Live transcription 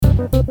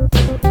Hello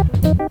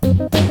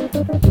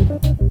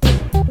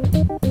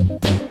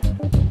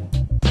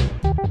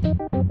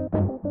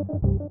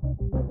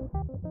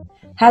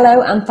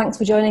and thanks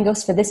for joining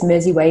us for this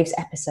Merseywaves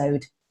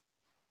episode.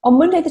 On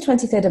Monday the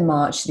 23rd of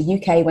March, the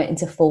UK went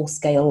into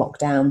full-scale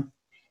lockdown.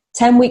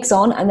 10 weeks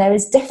on, and there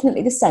is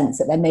definitely the sense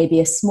that there may be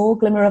a small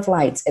glimmer of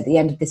light at the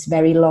end of this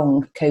very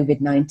long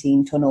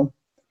COVID-19 tunnel.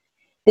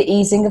 The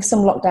easing of some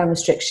lockdown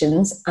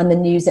restrictions and the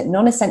news that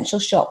non-essential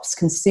shops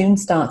can soon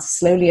start to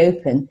slowly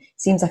open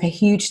seems like a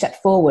huge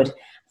step forward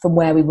from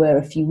where we were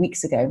a few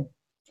weeks ago.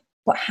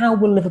 But how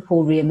will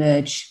Liverpool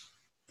re-emerge?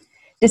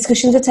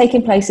 Discussions are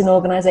taking place in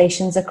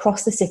organisations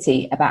across the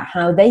city about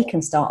how they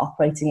can start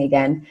operating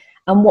again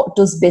and what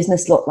does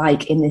business look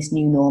like in this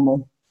new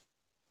normal.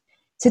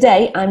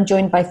 Today, I'm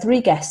joined by three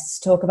guests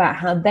to talk about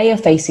how they are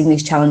facing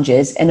these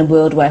challenges in a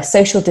world where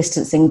social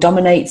distancing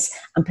dominates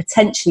and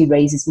potentially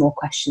raises more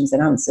questions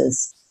than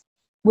answers.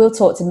 We'll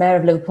talk to Mayor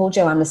of Liverpool,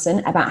 Joe Anderson,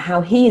 about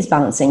how he is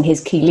balancing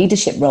his key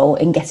leadership role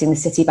in getting the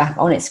city back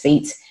on its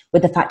feet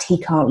with the fact he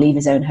can't leave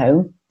his own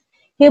home.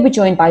 He'll be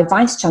joined by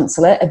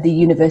Vice-Chancellor of the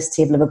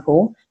University of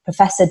Liverpool,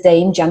 Professor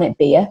Dame Janet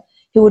Beer,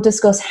 who will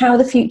discuss how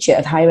the future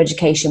of higher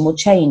education will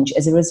change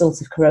as a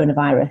result of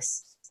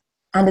coronavirus.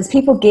 And as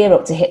people gear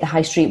up to hit the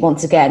high street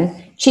once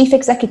again, Chief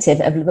Executive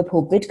of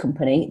Liverpool Bid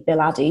Company, Bill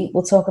Addy,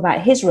 will talk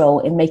about his role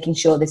in making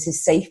sure this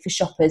is safe for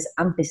shoppers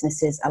and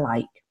businesses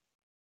alike.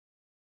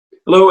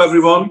 Hello,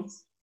 everyone.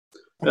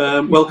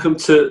 Welcome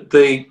to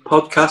the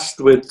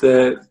podcast with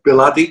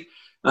Bill Addy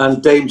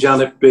and Dame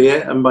Janet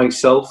Beer and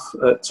myself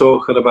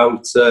talking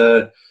about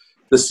the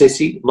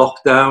city,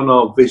 lockdown,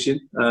 our vision,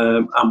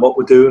 and what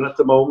we're doing at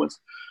the moment.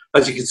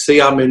 As you can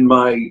see, I'm in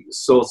my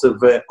sort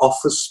of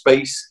office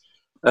space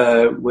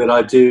where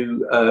I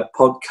do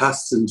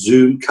podcasts and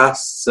Zoom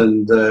casts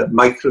and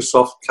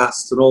Microsoft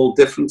casts and all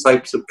different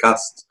types of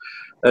casts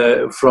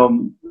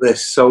from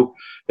this. So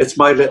it's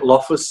my little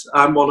office.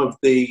 I'm one of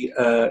the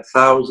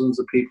thousands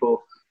of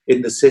people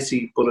in the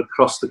city, but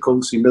across the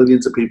country,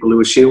 millions of people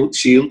who are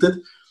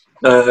shielded.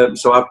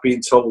 So I've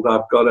been told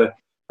I've got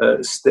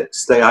to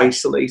stay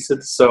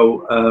isolated.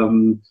 So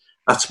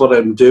that's what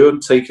I'm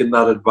doing, taking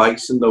that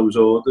advice and those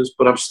orders.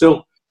 But I'm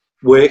still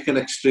working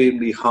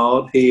extremely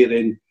hard here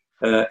in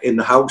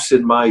the house,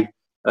 in my,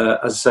 as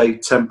I say,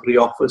 temporary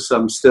office.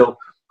 I'm still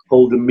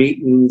holding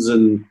meetings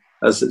and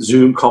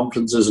Zoom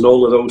conferences and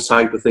all of those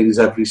type of things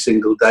every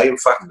single day. In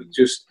fact, we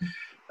just,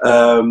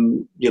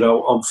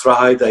 on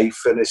Friday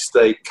finished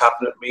a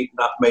cabinet meeting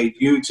that made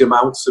huge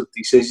amounts of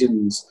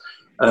decisions.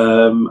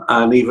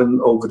 And even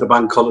over the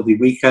bank holiday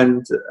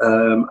weekend,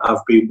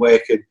 I've been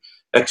working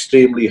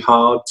extremely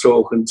hard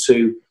talking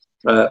to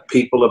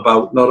people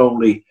about not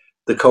only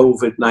the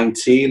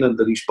COVID-19 and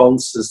the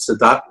responses to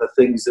that, the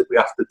things that we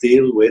have to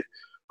deal with,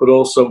 but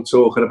also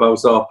talking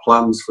about our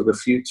plans for the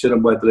future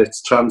and whether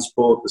it's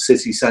transport, the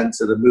city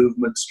centre, the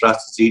movement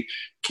strategy,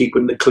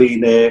 keeping the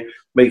clean air,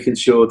 making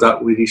sure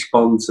that we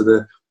respond to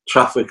the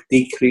traffic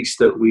decrease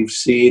that we've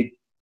seen,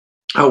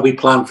 how we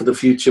plan for the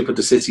future for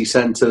the city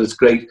centre. It's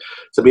great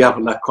to be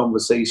having that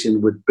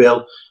conversation with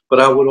Bill. But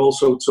I will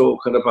also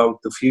talking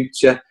about the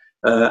future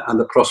and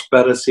the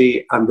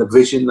prosperity and the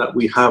vision that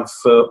we have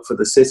for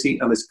the city.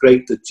 And it's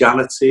great that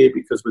Janet's here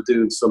because we're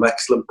doing some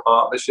excellent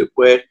partnership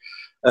work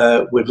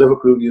with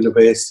Liverpool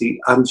University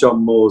and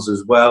John Moores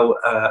as well,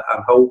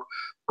 and Hope,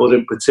 but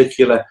in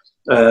particular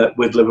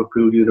with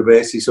Liverpool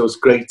University. So it's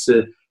great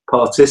to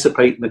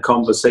participate in the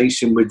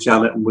conversation with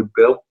Janet and with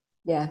Bill.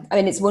 Yeah, I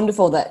mean, it's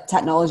wonderful that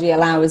technology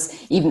allows,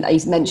 even you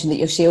mentioned that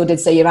you're shielded,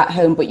 so you're at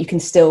home, but you can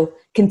still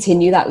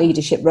continue that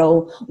leadership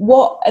role.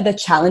 What are the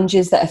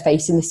challenges that are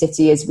facing the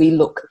city as we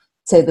look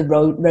to the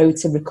road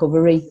to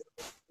recovery?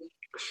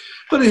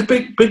 But it's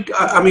big.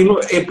 I mean,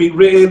 look, it'd be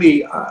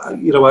really,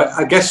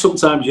 I guess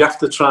sometimes you have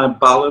to try and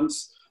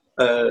balance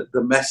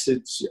the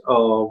message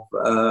of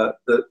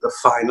the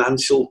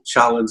financial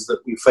challenge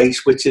that we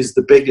face, which is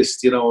the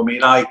biggest.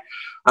 I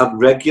have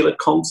regular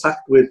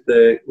contact with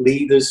the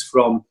leaders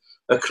from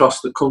across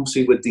the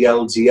country, with the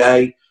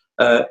LGA,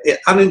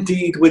 and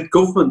indeed with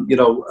government,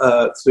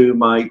 through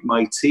my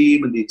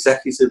team and the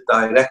executive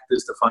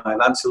directors, the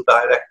financial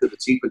director, the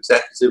chief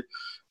executive.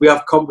 We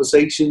have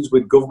conversations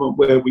with government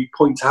where we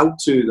point out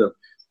to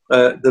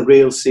them the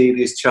real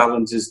serious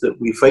challenges that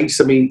we face.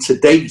 I mean, to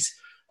date,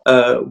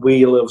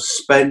 we'll have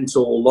spent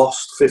or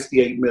lost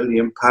 £58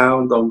 million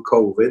on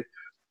COVID,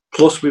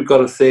 plus we've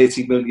got a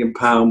 £30 million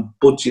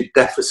budget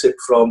deficit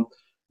from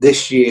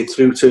this year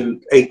through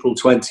to April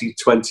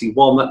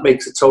 2021. That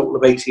makes a total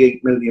of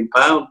 £88 million.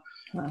 Wow.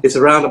 It's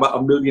around about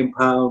 £1 million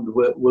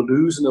we're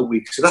losing a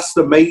week. So that's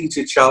the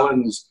major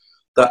challenge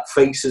that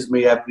faces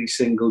me every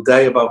single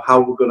day about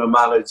how we're going to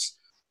manage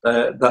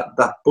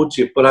that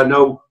budget. But I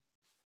know,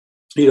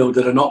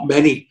 there are not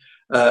many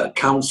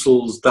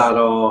councils that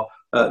are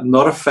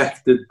not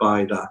affected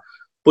by that.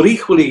 But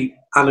equally,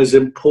 and as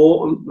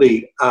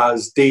importantly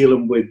as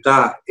dealing with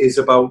that, is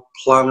about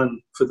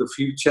planning for the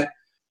future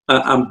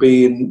and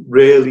being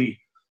really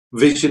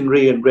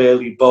visionary and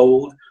really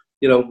bold.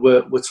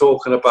 We're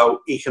talking about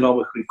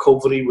economic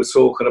recovery. We're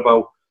talking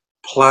about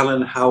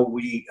planning how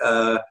we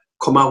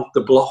come out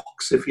the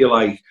blocks, if you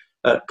like,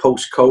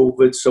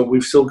 post-COVID. So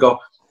we've still got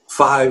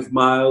 5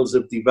 miles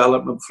of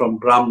development from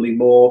Bramley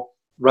Moor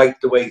right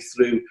the way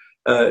through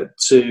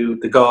to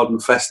the Garden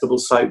Festival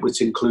site,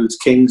 which includes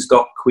King's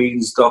Dock,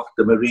 Queen's Dock,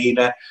 the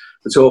Marina.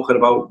 We're talking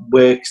about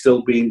work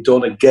still being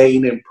done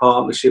again in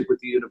partnership with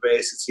the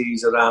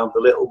universities around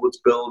the Littlewoods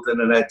building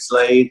and Ed's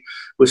Lane.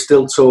 We're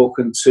still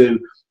talking to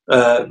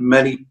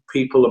many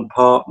people and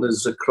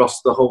partners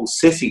across the whole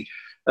city.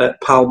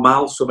 Pall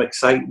Mall, some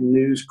exciting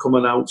news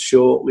coming out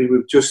shortly.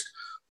 We've just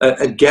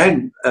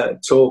again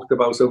talked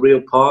about a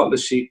real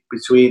partnership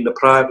between the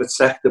private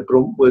sector,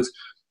 Bruntwood,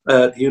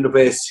 the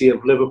University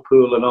of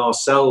Liverpool and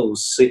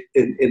ourselves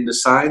in the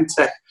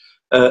Scientech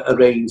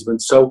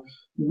arrangement. So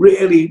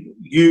really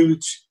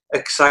huge,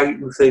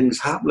 exciting things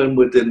happening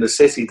within the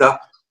city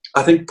that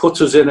I think puts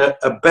us in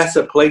a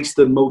better place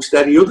than most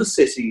any other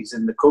cities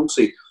in the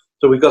country.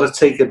 So we've got to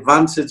take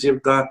advantage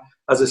of that.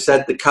 As I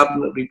said, the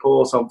Cabinet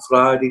report on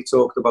Friday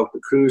talked about the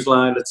cruise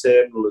liner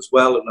terminal as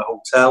well and the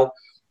hotel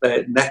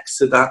next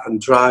to that,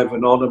 and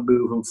driving on and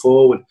moving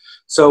forward.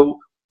 So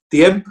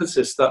the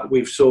emphasis that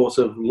we've sort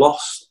of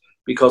lost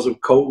because of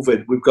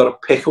COVID, we've got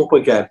to pick up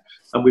again,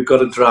 and we've got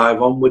to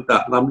drive on with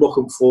that. And I'm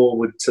looking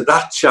forward to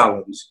that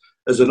challenge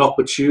as an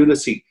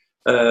opportunity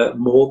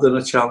more than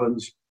a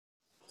challenge.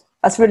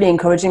 That's really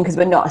encouraging, because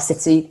we're not a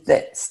city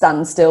that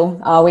stands still,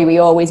 are we? We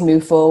always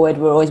move forward.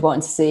 We're always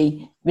wanting to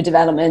see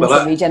redevelopment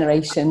and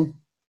regeneration.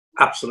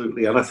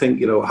 Absolutely. And I think,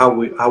 you know, how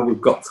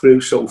we've got through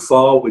so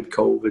far with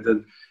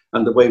COVID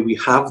and the way we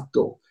have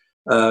done,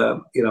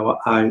 you know,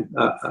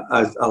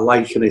 I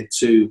liken it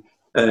to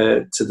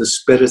the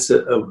spirit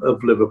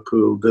of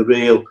Liverpool, the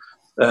real,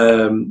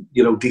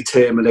 you know,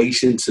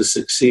 determination to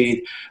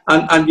succeed.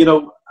 And, you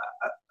know,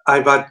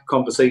 I've had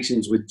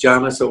conversations with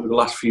Janet over the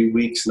last few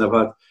weeks, and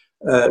I've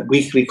had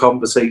weekly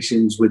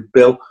conversations with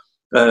Bill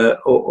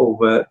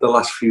over the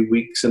last few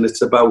weeks, and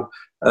it's about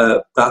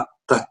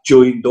that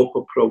joined up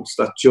approach,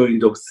 that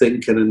joined up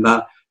thinking, and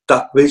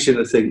that vision,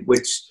 I think,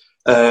 which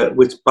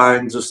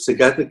binds us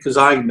together. Because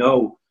I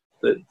know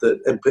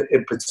that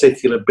in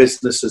particular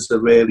businesses are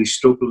really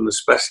struggling,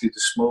 especially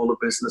the smaller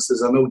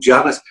businesses. I know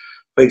Janet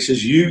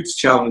faces huge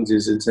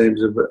challenges in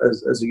terms of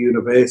as a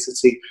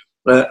university,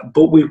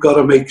 but we've got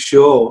to make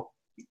sure,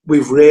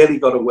 we've really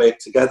got to work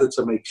together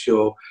to make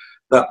sure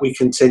that we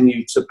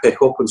continue to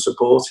pick up and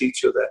support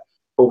each other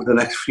over the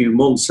next few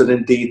months, and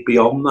indeed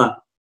beyond that.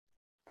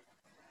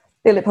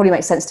 Bill, it probably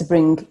makes sense to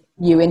bring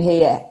you in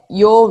here.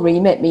 Your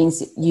remit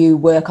means you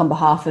work on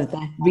behalf of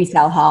the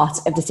retail heart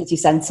of the city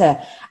centre,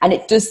 and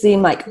it does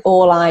seem like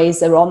all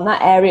eyes are on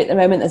that area at the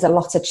moment. There's a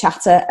lot of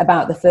chatter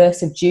about the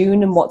 1st of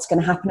June and what's going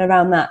to happen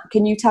around that.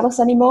 Can you tell us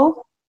any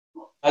more?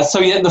 The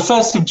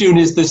 1st of June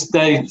is this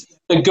day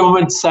the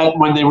government said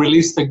when they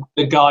released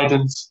the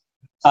guidance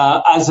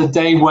as a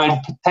day when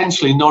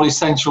potentially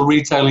non-essential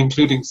retail,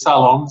 including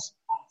salons,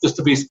 just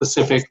to be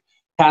specific,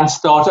 can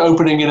start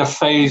opening in a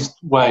phased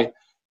way.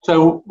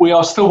 So we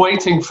are still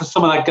waiting for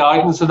some of that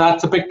guidance, and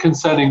that's a bit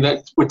concerning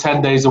that we're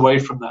 10 days away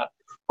from that.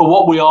 But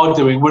what we are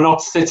doing, we're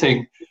not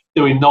sitting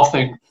doing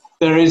nothing.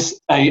 There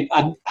is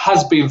and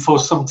has been for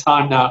some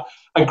time now,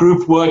 a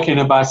group working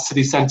about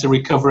city centre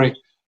recovery.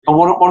 And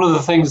one of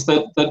the things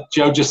that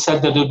Joe just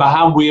said, that about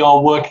how we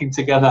are working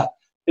together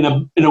in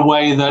a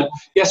way that,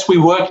 yes, we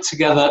worked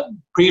together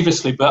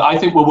previously, but I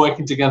think we're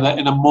working together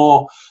in a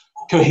more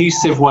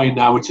cohesive way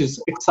now, which is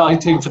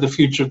exciting for the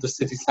future of the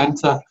city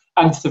centre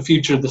and to the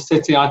future of the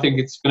city. I think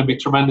it's going to be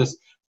tremendous.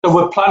 So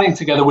we're planning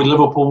together with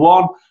Liverpool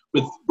One,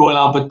 with Royal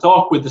Albert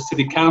Dock, with the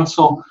City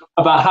Council,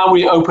 about how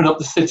we open up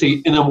the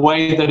city in a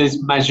way that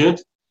is measured,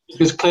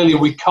 because clearly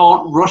we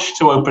can't rush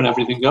to open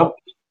everything up,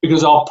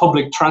 because our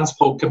public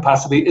transport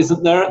capacity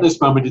isn't there at this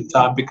moment in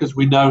time, because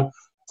we know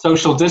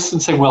social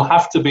distancing will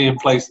have to be in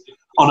place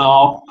on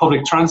our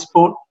public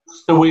transport.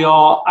 So we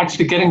are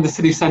actually getting the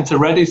city centre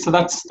ready. So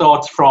that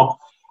starts from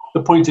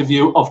the point of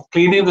view of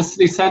cleaning the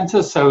city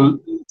centre. So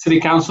City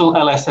Council,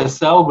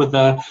 LSSL, with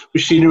the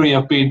machinery,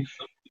 have been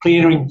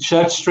clearing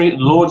Church Street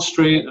and Lord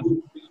Street,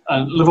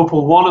 and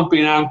Liverpool One have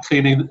been out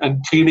cleaning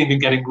and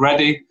getting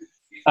ready.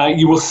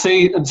 You will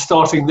see, and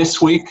starting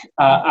this week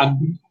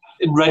and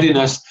in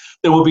readiness,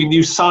 there will be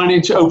new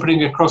signage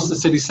opening across the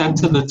city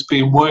centre that's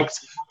being worked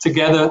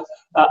together,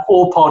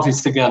 all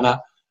parties together.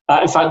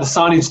 In fact, the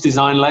signage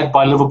design led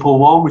by Liverpool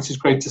One, which is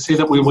great to see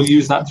that we will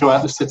use that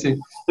throughout the city.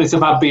 It's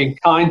about being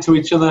kind to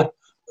each other,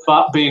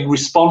 about being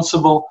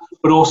responsible,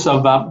 but also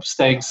about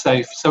staying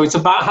safe. So it's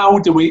about how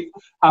do we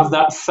have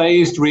that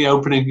phased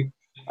reopening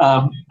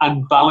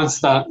and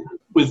balance that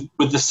with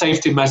the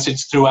safety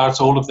message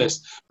throughout all of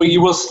this. But you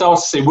will start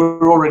to see,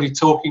 we're already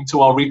talking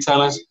to our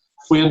retailers.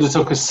 We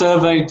undertook a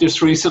survey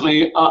just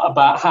recently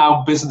about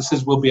how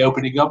businesses will be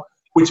opening up,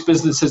 which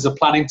businesses are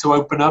planning to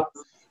open up.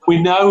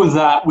 We know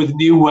that with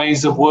new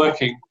ways of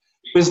working,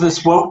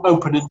 business won't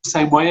open in the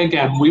same way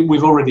again.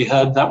 We've already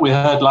heard that. We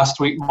heard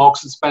last week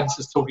Marks and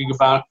Spencer's talking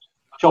about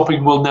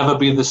shopping will never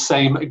be the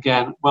same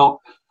again.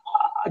 Well,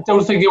 I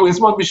don't think it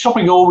was. Well,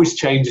 shopping always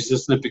changes,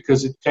 doesn't it?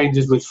 Because it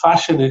changes with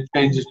fashion, it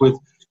changes with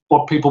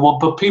what people want,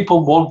 but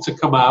people want to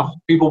come out.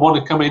 People want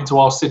to come into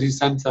our city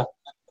centre,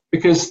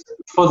 because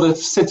for the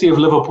city of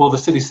Liverpool, the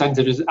city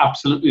centre is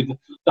absolutely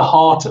the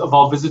heart of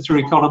our visitor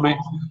economy.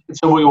 And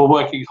so we were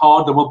working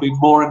hard. There will be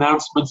more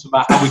announcements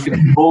about how we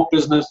can support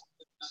business.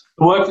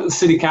 The work that the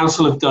City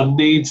Council have done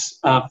needs,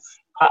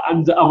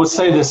 and I would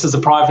say this as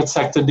a private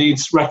sector,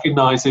 needs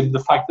recognising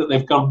the fact that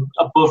they've gone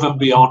above and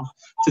beyond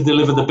to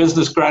deliver the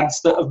business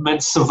grants that have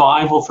meant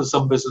survival for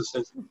some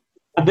businesses.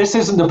 And this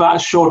isn't about a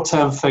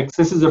short-term fix.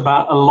 This is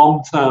about a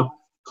long-term,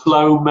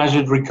 slow,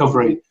 measured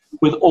recovery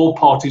with all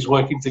parties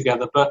working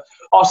together. But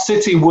our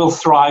city will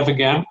thrive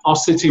again. Our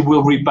city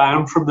will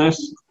rebound from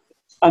this.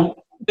 And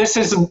this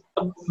is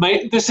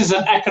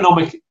an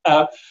economic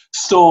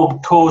storm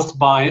caused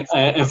by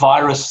a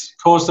virus,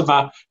 caused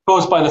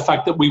by the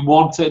fact that we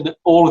wanted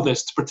all of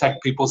this to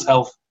protect people's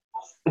health.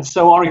 And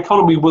so our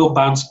economy will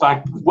bounce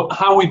back.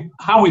 How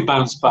we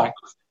bounce back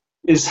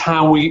is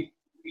how we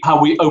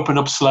open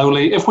up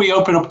slowly. If we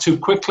open up too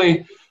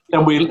quickly,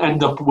 then we'll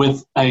end up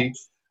with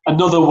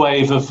another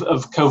wave of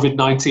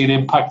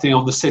COVID-19 impacting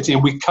on the city,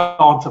 and we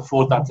can't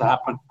afford that to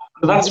happen.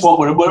 So that's what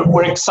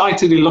we're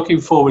excitedly looking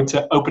forward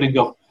to opening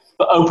up,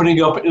 but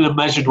opening up in a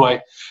measured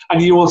way.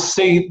 And you will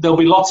see there'll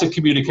be lots of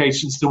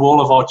communications through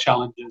all of our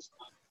challenges,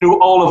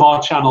 through all of our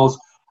channels,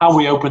 how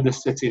we open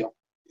this city up.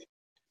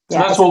 So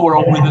that's what we're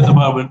on with at the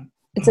moment.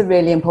 It's a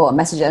really important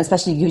message, and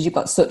especially because you've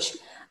got such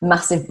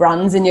massive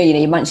brands in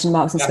you mentioned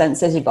Marks and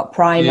Spencer's, you've got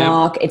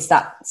Primark. It's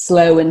that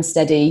slow and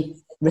steady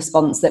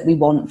response that we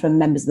want from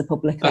members of the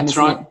public. That's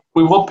right.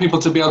 We want people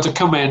to be able to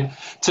come in,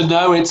 to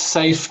know it's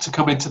safe to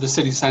come into the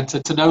city centre,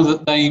 to know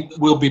that they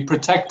will be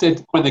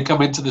protected when they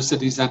come into the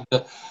city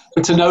centre,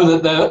 but to know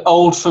that they're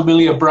old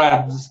familiar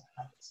brands,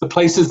 the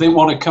places they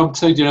want to come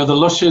to, the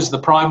Lushes, the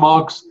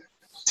Primarks,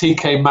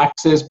 TK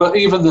Maxx's, but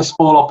even the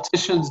small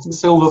opticians, the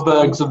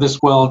Silverbergs of this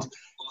world,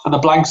 and the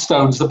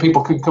Blankstones, that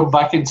people can come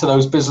back into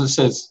those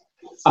businesses.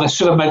 And I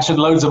should have mentioned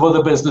loads of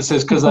other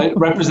businesses, because they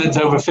represent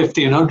over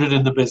 1,500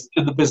 in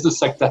the business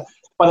sector.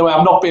 By the way,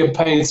 I'm not being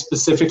paid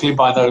specifically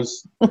by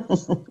those.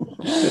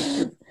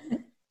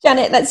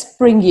 Janet, let's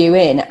bring you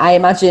in. I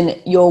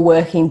imagine your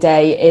working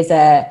day is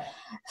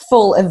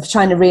full of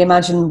trying to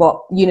reimagine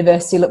what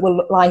university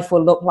life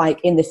will look like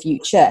in the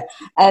future.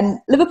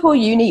 Liverpool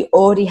Uni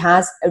already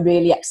has a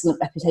really excellent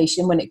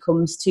reputation when it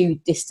comes to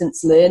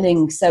distance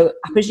learning. So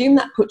I presume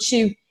that puts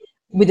you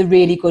with a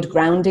really good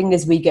grounding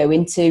as we go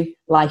into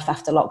life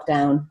after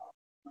lockdown.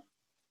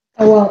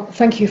 Oh, well,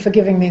 thank you for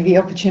giving me the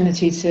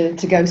opportunity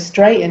to go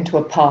straight into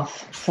a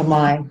path for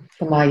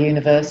my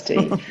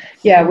university.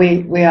 Yeah,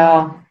 we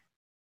are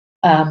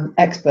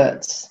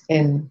experts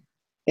in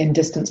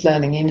distance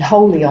learning, in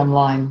wholly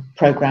online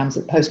programs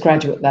at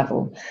postgraduate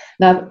level.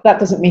 Now, that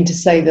doesn't mean to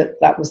say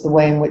that was the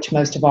way in which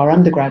most of our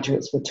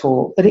undergraduates were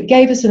taught, but it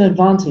gave us an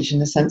advantage in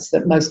the sense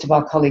that most of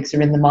our colleagues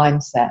are in the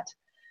mindset.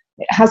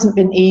 It hasn't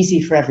been easy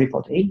for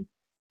everybody,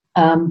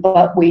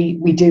 but we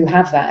do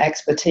have that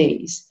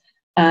expertise.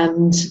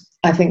 And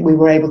I think we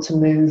were able to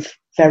move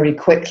very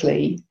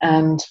quickly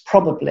and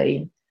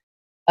probably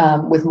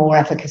with more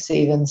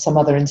efficacy than some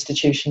other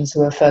institutions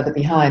who are further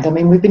behind. I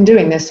mean, we've been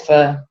doing this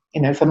for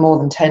more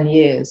than 10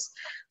 years,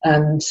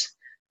 and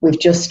we've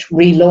just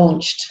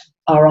relaunched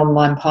our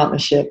online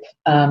partnership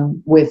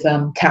with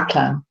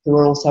Kaplan, who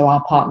are also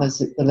our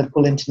partners at the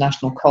Liverpool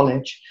International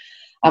College.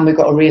 And we've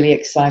got a really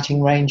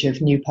exciting range of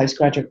new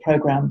postgraduate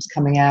programs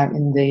coming out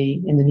in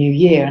the new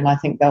year. And I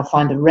think they'll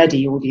find a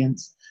ready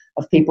audience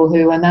of people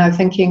who are now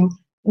thinking,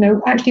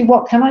 actually,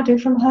 what can I do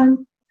from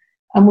home?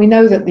 And we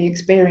know that the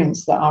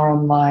experience that our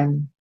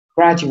online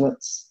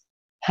graduates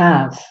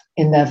have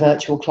in their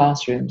virtual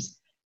classrooms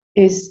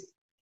is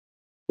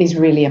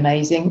really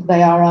amazing.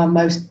 They are our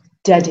most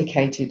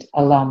dedicated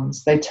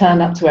alums. They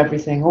turn up to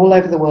everything all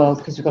over the world,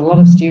 because we've got a lot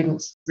of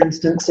students, for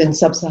instance, in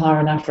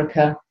sub-Saharan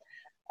Africa,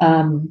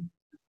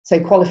 say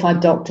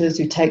qualified doctors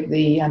who take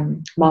the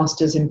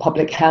masters in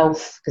public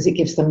health, because it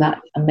gives them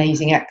that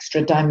amazing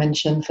extra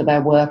dimension for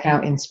their work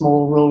out in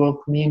small rural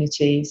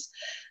communities.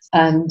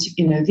 And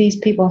these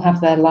people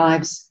have their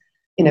lives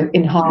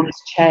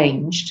enhanced,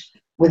 changed,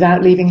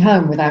 without leaving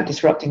home, without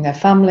disrupting their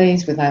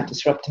families, without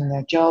disrupting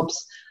their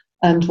jobs.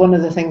 And one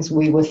of the things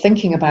we were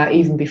thinking about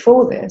even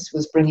before this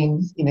was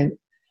bringing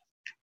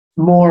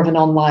more of an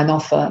online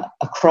offer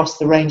across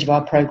the range of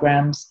our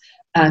programs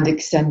and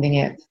extending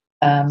it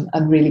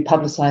and really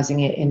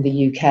publicising it in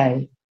the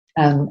UK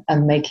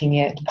and making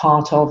it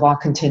part of our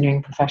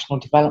continuing professional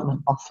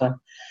development offer.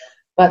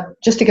 But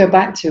just to go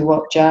back to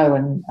what Joe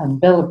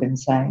and Bill have been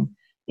saying,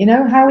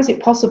 how is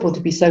it possible to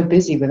be so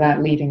busy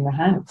without leaving the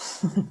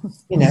house?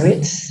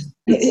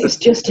 It's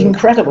just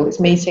incredible.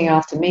 It's meeting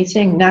after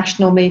meeting,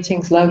 national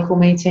meetings, local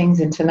meetings,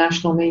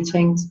 international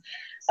meetings.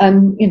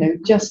 And,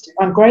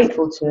 I'm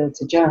grateful to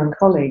Joe and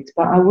colleagues,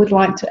 but I would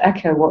like to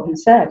echo what he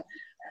said.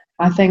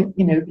 I think,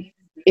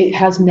 it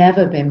has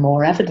never been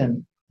more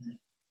evident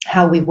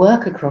how we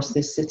work across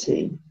this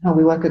city, how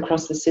we work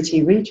across the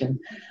city region.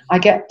 I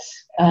get,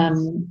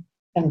 and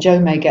Joe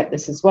may get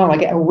this as well, I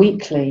get a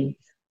weekly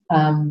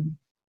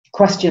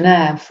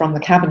questionnaire from the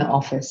Cabinet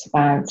Office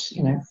about,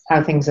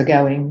 how things are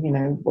going,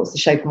 what's the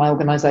shape of my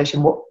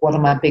organisation, what are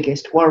my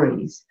biggest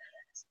worries.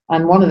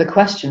 And one of the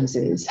questions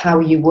is, how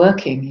are you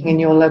working in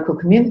your local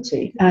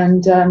community?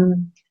 And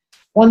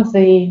one of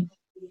the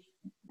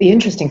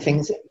interesting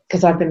things,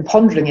 because I've been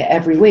pondering it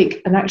every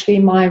week, and actually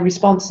my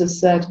response has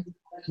said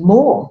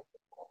more,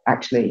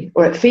 actually,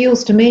 or it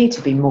feels to me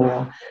to be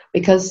more,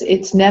 because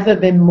it's never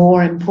been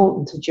more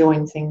important to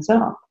join things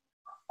up.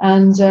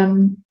 And,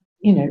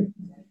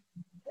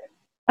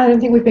 I don't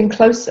think we've been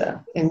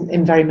closer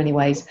in very many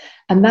ways.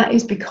 And that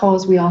is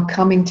because we are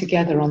coming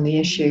together on the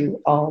issue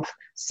of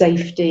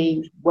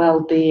safety,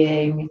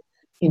 well-being,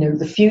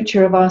 the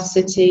future of our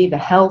city, the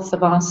health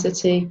of our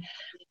city.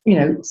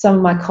 Some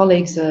of my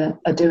colleagues are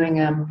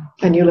doing,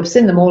 and you'll have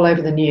seen them all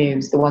over the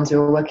news, the ones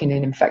who are working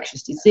in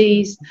infectious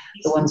disease,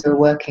 the ones who are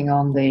working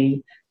on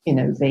the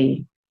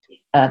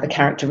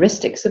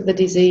characteristics of the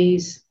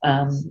disease.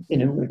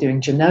 We're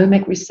doing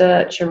genomic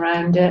research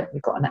around it.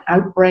 We've got an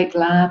outbreak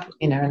lab,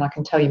 and I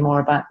can tell you more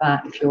about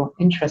that if you're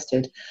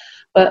interested.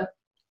 But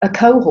a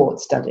cohort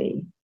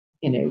study,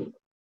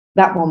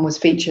 that one was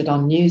featured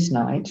on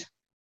Newsnight.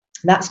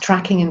 That's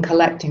tracking and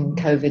collecting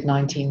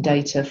COVID-19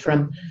 data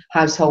from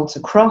households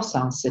across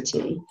our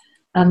city.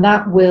 And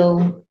that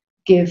will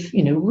give,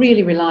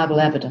 really reliable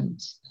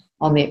evidence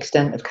on the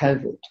extent of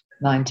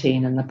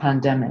COVID-19 and the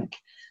pandemic.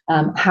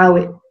 How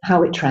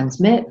it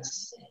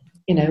transmits,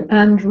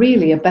 and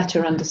really a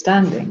better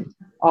understanding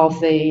of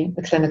the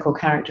clinical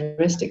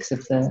characteristics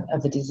of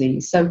the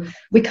disease. So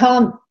we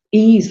can't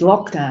ease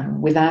lockdown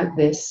without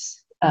this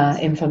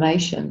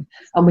information,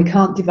 and we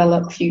can't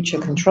develop future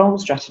control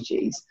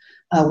strategies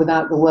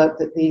without the work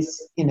that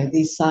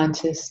these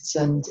scientists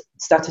and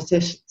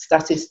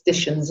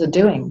statisticians are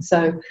doing.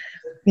 So,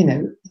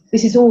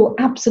 this is all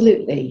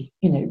absolutely,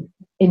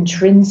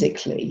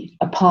 intrinsically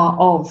a part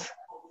of,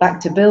 back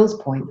to Bill's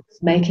point,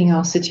 making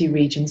our city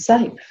region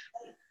safe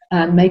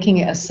and making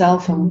it a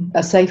safe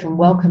and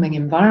welcoming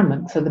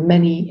environment for the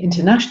many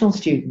international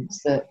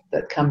students that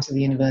come to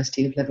the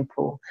University of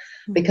Liverpool,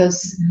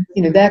 because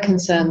their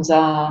concerns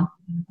are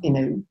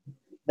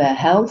their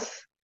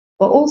health,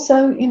 but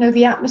also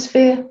the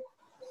atmosphere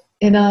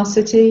in our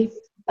city.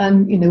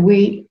 And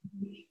we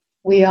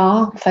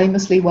are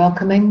famously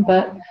welcoming,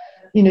 but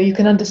you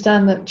can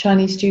understand that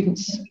Chinese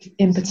students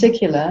in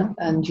particular,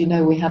 and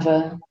we have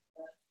a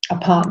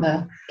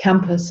partner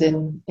campus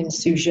in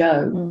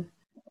Suzhou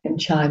in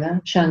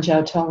China,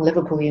 Shanjiaotong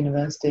Liverpool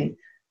University.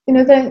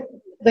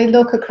 They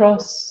look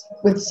across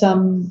with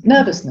some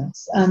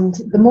nervousness, and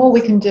the more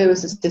we can do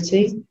as a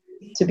city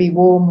to be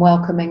warm,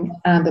 welcoming,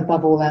 and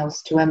above all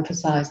else to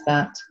emphasize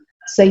that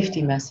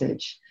safety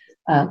message,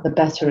 the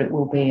better it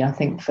will be, I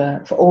think,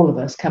 for all of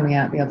us coming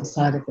out the other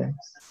side of this.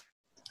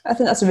 I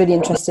think that's a really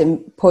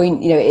interesting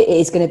point. It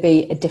is going to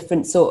be a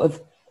different sort of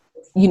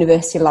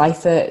university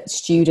life for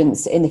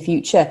students in the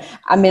future.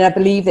 I mean, I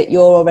believe that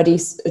you're already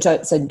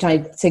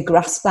trying to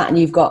grasp that, and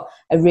you've got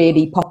a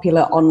really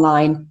popular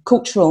online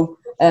cultural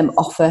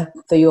offer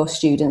for your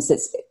students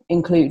that's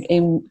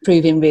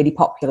proving really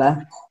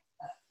popular.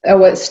 Oh,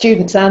 well,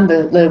 students and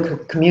the local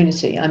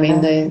community. I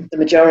mean, the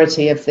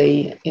majority of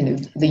the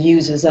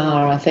users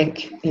are, I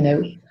think,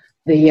 the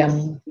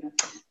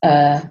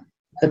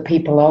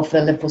people of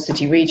the Liverpool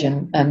City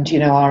region, and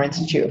our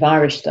Institute of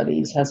Irish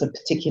Studies has a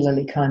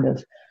particularly kind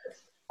of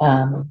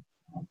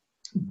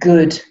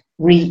good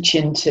reach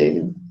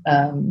into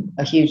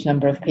a huge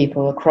number of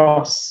people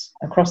across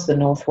the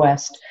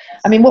Northwest.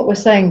 I mean, what we're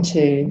saying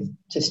to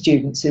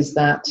students is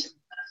that,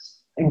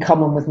 in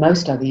common with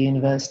most other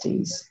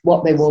universities,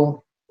 what they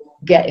will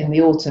get in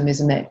the autumn is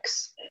a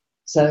mix.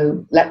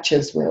 So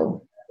lectures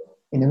will,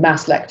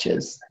 mass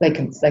lectures, they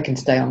can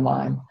stay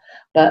online.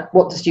 But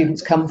what do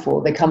students come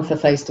for? They come for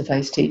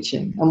face-to-face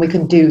teaching, and we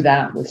can do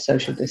that with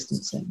social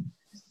distancing.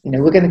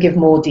 We're going to give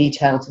more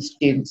detail to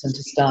students and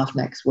to staff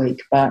next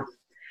week, but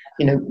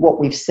what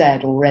we've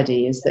said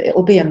already is that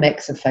it'll be a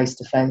mix of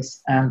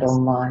face-to-face and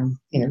online,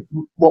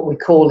 what we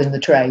call in the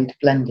trade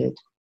blended.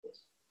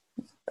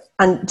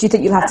 And do you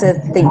think you'll have to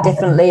think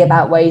differently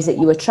about ways that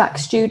you attract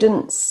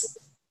students?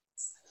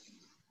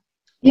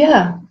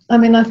 Yeah, I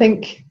mean, I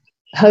think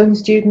home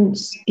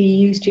students,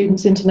 EU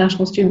students,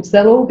 international students,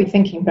 they'll all be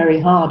thinking very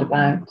hard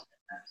about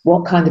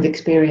what kind of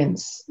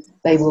experience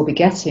they will be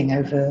getting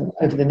over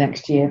the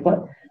next year.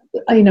 But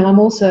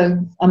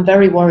I'm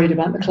very worried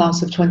about the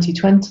class of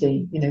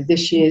 2020,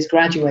 this year's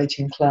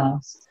graduating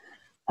class.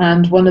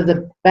 And one of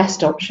the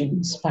best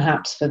options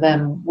perhaps for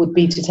them would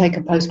be to take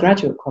a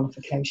postgraduate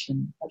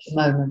qualification at the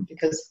moment,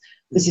 because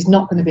this is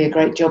not going to be a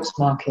great jobs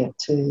market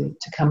to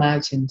come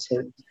out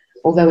into.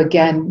 Although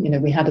again,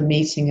 we had a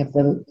meeting of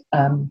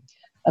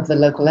the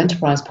local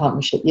enterprise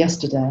partnership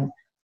yesterday,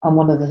 and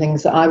one of the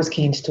things that I was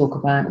keen to talk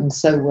about, and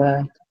so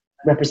were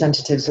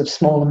representatives of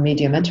small and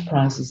medium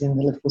enterprises in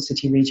the Liverpool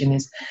City region,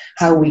 is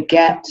how we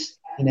get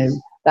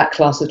that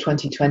class of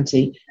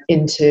 2020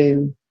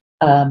 into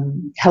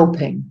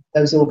helping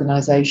those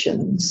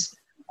organisations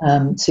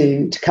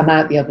to come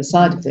out the other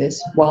side of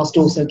this, whilst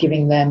also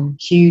giving them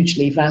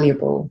hugely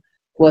valuable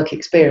work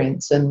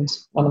experience. And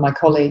one of my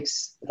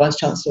colleagues, the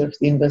Vice-Chancellor of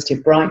the University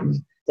of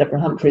Brighton,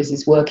 Deborah Humphreys,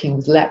 is working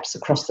with LEPs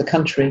across the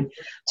country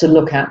to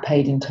look at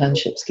paid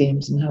internship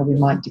schemes and how we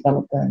might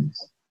develop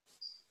those.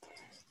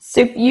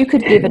 So if you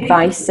could give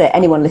advice to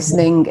anyone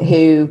listening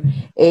who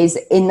is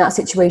in that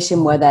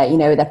situation where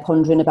they're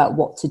pondering about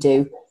what to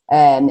do,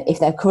 if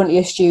they're currently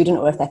a student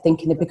or if they're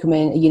thinking of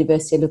becoming a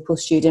University of Liverpool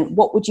student,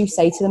 what would you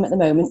say to them at the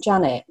moment,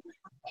 Janet?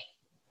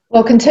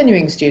 Well,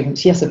 continuing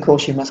students, yes, of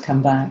course, you must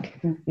come back.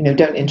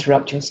 Don't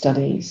interrupt your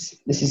studies.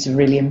 This is a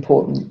really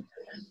important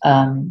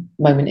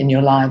moment in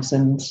your lives,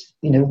 and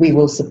we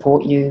will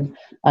support you.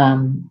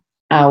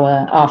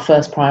 Our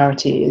first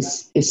priority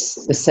is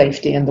the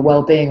safety and the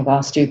well-being of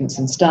our students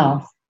and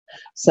staff.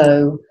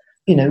 So,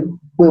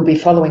 we'll be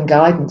following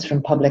guidance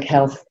from Public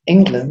Health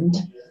England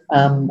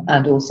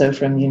and also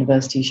from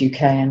Universities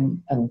UK,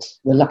 and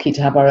we're lucky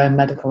to have our own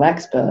medical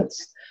experts.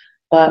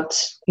 But,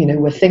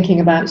 we're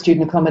thinking about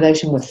student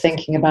accommodation, we're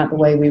thinking about the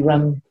way we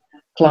run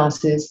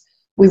classes.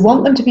 We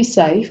want them to be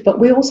safe, but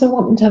we also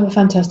want them to have a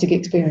fantastic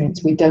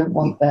experience. We don't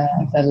want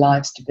their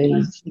lives to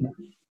be,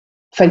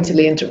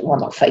 fatally,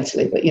 not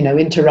fatally, but,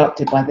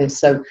 interrupted by this.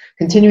 So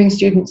continuing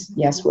students,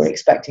 yes, we're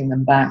expecting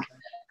them back.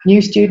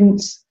 New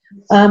students,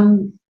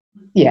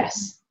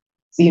 yes,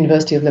 the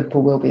University of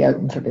Liverpool will be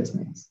open for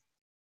business.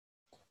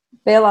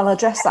 Bill, I'll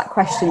address that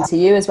question to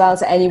you as well,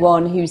 to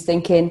anyone who's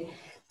thinking,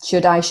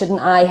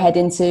 shouldn't I head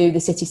into the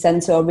city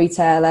centre or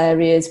retail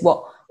areas?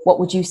 What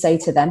would you say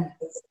to them?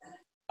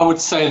 I would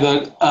say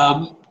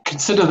that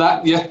consider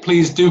that, yes,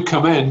 please do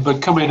come in,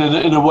 but come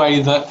in a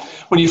way that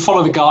when you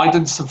follow the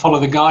guidance and follow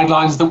the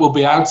guidelines that will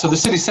be out. So the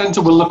city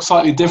centre will look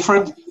slightly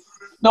different.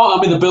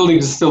 The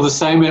buildings are still the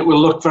same. It will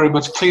look very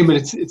much clean, but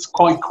it's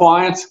quite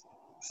quiet.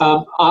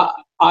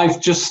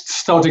 I've just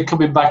started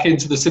coming back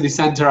into the city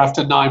centre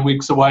after 9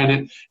 weeks away, and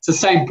it's the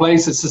same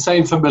place. It's the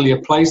same familiar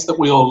place that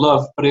we all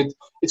love, but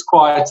it's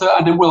quieter,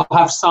 and it will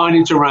have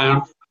signage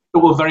around that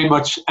will very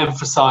much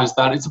emphasise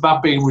that. It's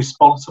about being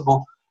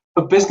responsible.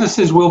 But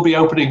businesses will be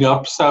opening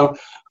up, so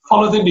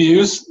follow the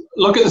news.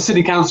 Look at the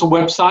City Council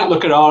website.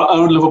 Look at our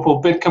own Liverpool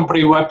Bid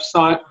Company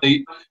website,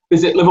 the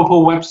Visit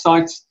Liverpool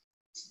websites.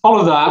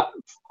 Follow that,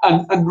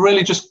 and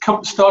really just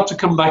start to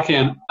come back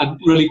in and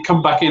really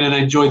come back in and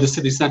enjoy the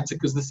city centre,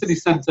 because the city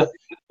centre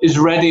is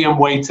ready and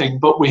waiting.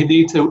 But we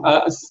need to,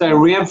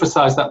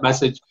 re-emphasise that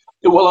message.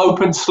 It will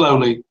open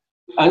slowly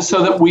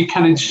so that we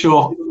can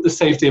ensure the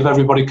safety of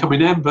everybody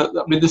coming in. But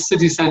the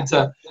city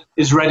centre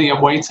is ready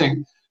and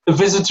waiting. The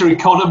visitor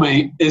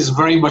economy is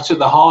very much at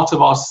the heart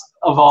of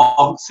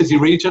our city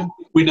region.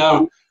 We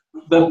know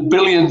the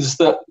billions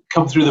that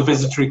come through the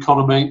visitor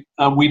economy.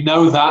 We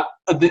know that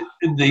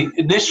in the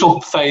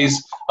initial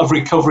phase of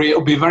recovery, it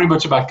will be very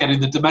much about getting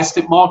the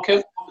domestic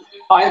market.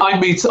 I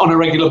meet on a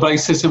regular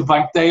basis, in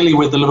fact, daily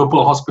with the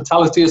Liverpool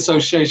Hospitality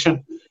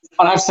Association.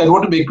 And I've said,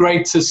 wouldn't it be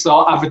great to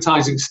start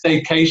advertising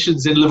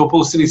staycations in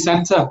Liverpool city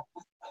centre?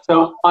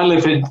 So I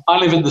live in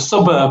the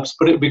suburbs,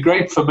 but it would be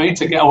great for me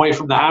to get away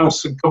from the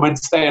house and come and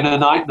stay in a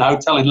night in a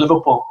hotel in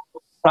Liverpool.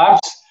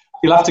 Perhaps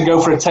you'll have to go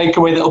for a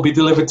takeaway that will be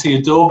delivered to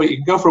your door, but you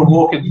can go for a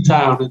walk in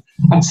town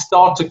and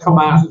start to come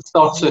out and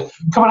start to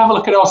come and have a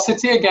look at our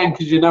city again,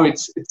 because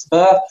it's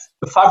there.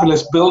 The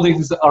fabulous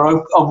buildings that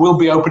will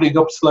be opening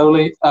up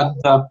slowly, and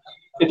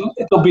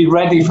it'll be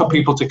ready for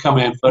people to come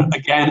in. But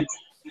again,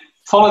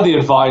 follow the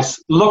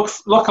advice. Look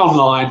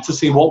online to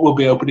see what will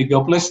be opening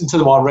up. Listen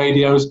to our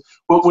radios.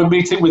 We're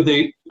meeting with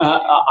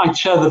I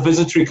chair the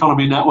Visitor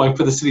Economy Network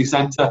for the city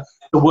centre.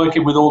 We're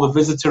working with all the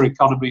visitor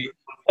economy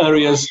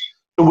areas.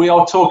 And we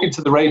are talking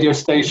to the radio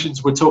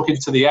stations. We're talking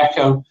to the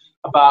Echo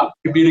about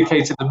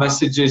communicating the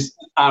messages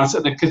out,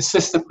 and a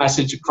consistent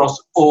message across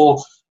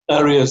all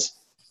areas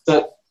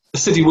that the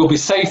city will be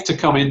safe to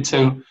come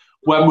into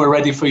when we're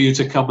ready for you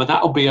to come. And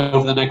that will be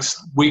over the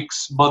next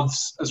weeks,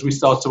 months, as we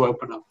start to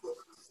open up.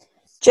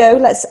 Joe,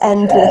 let's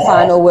end with a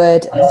final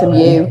word from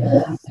you.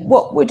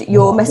 What would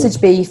your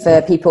message be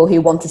for people who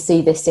want to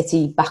see this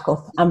city back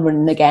up and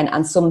running again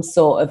and some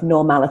sort of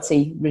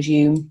normality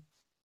resume?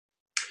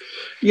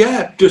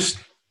 Yeah, just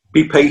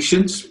be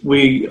patient.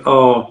 We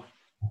are,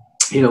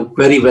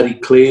 very, very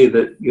clear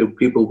that,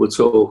 people were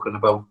talking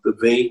about the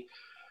V,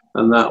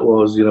 and that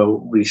was,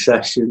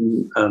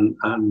 recession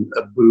and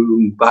a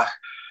boom back.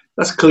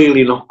 That's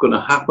clearly not going to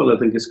happen. I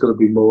think it's going to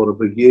be more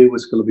of a U.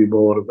 It's going to be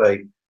more of a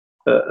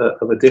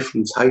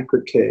different type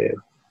of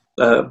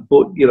curve.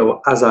 But,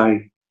 as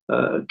I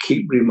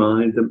keep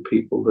reminding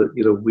people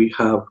that, we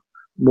have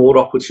more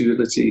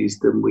opportunities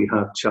than we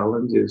have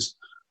challenges,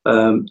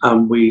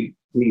 and we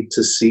need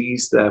to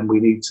seize them. We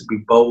need to be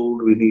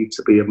bold. We need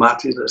to be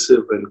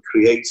imaginative and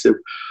creative.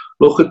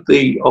 Look at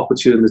the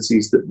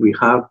opportunities that we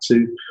have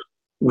to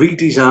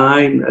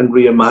redesign and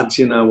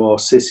reimagine how our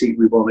city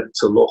we want it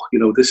to look.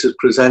 This has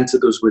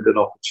presented us with an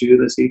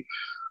opportunity,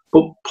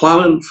 but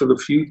planning for the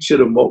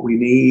future and what we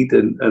need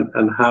and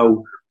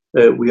how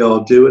we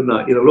are doing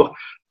that. Look,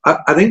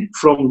 I think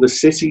from the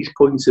city's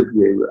point of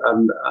view,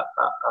 and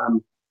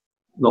I'm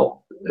not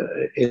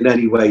in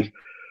any way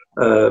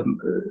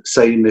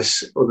saying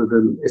this other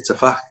than it's a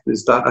fact,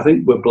 is that I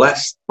think we're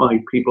blessed by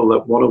people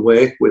that want to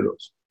work with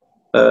us,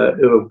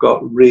 who have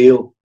got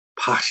real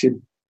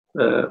passion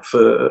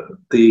for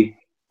the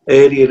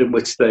area in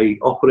which they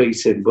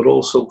operate in, but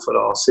also for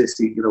our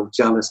city. You know,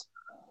 Janice,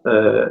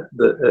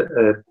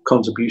 the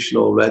contribution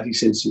already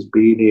since she's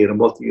been here, and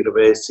what the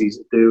universities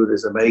are doing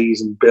is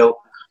amazing. Bill,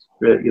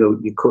 you know,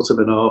 you cut him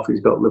in half,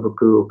 he's got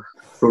Liverpool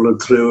running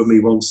through him. He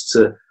wants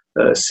to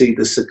see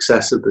the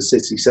success of the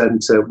city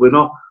centre. We're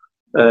not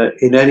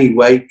in any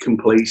way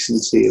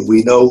complacent here.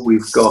 We know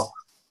we've got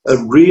a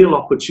real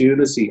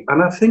opportunity,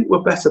 and I think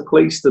we're better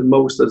placed than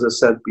most, as I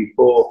said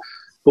before.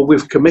 But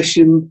we've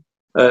commissioned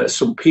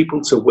some people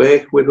to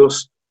work with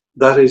us.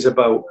 That is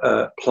about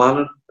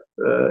planning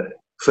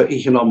for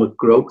economic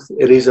growth.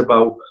 It is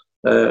about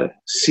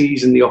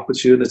seizing the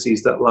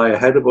opportunities that lie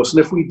ahead of us. And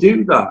if we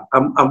do that,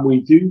 and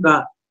we do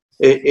that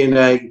in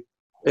a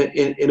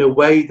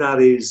way that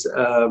is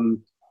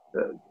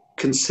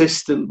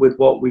consistent with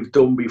what we've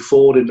done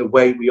before, in the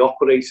way we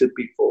operated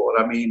before.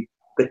 I mean,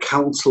 the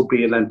council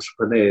being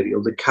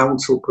entrepreneurial, the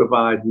council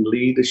providing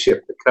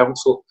leadership, the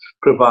council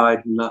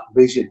providing that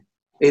vision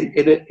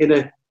in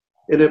a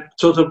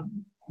sort of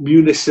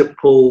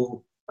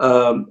municipal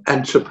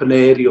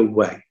entrepreneurial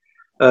way,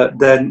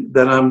 then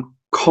I'm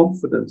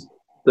confident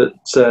that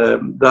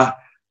that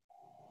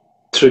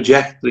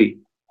trajectory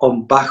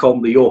back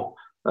on the up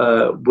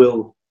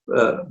will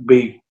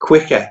be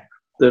quicker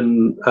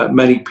than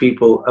many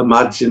people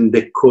imagined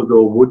it could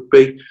or would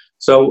be.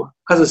 So,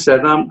 as I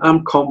said,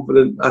 I'm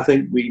confident. I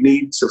think we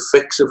need to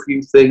fix a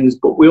few things,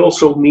 but we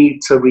also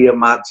need to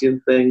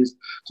reimagine things.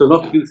 So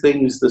not do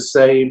things the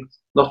same,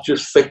 not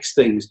just fix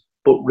things,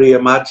 but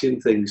reimagine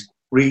things,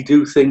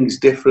 redo things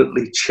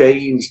differently,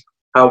 change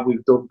how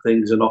we've done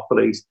things and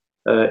operate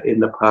in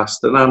the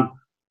past. And I'm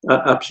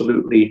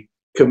absolutely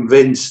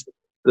convinced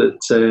that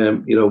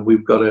you know,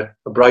 we've got a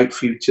bright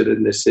future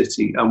in this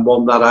city, and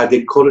one that I'd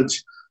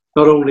encourage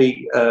not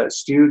only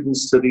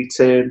students to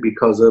return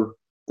because of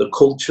the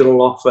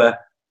cultural offer,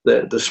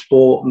 the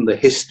sport and the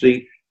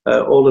history,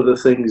 all of the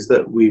things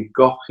that we've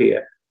got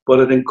here, but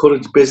I'd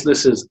encourage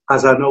businesses,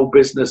 as I know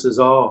businesses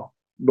are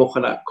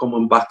looking at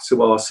coming back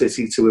to our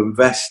city, to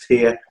invest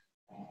here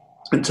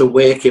and to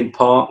work in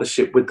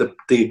partnership with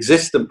the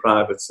existing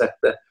private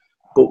sector,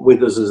 but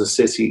with us as a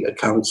city, a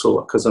council,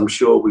 because I'm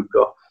sure we've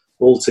got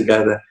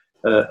altogether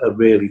a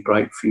really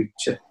bright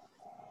future.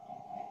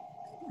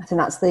 I think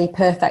that's the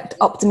perfect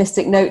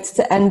optimistic note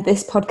to end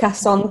this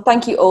podcast on.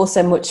 Thank you all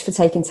so much for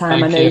taking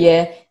time. I know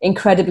you're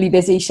incredibly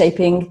busy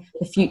shaping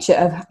the future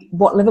of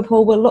what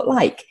Liverpool will look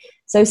like.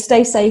 So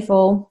stay safe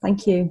all.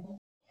 Thank you.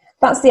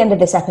 That's the end of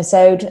this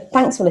episode.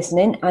 Thanks for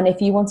listening. And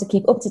if you want to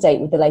keep up to date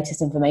with the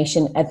latest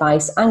information,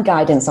 advice and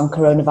guidance on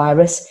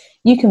coronavirus,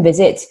 you can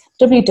visit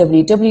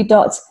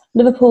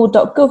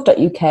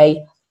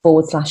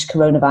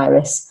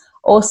www.liverpool.gov.uk/coronavirus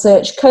or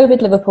search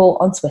COVID Liverpool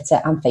on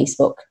Twitter and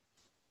Facebook.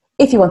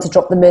 If you want to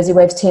drop the Mersey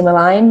Waves team a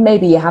line,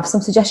 maybe you have some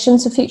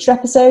suggestions for future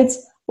episodes,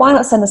 why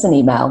not send us an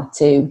email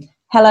to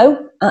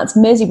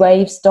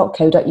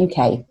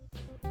hello@merseywaves.co.uk.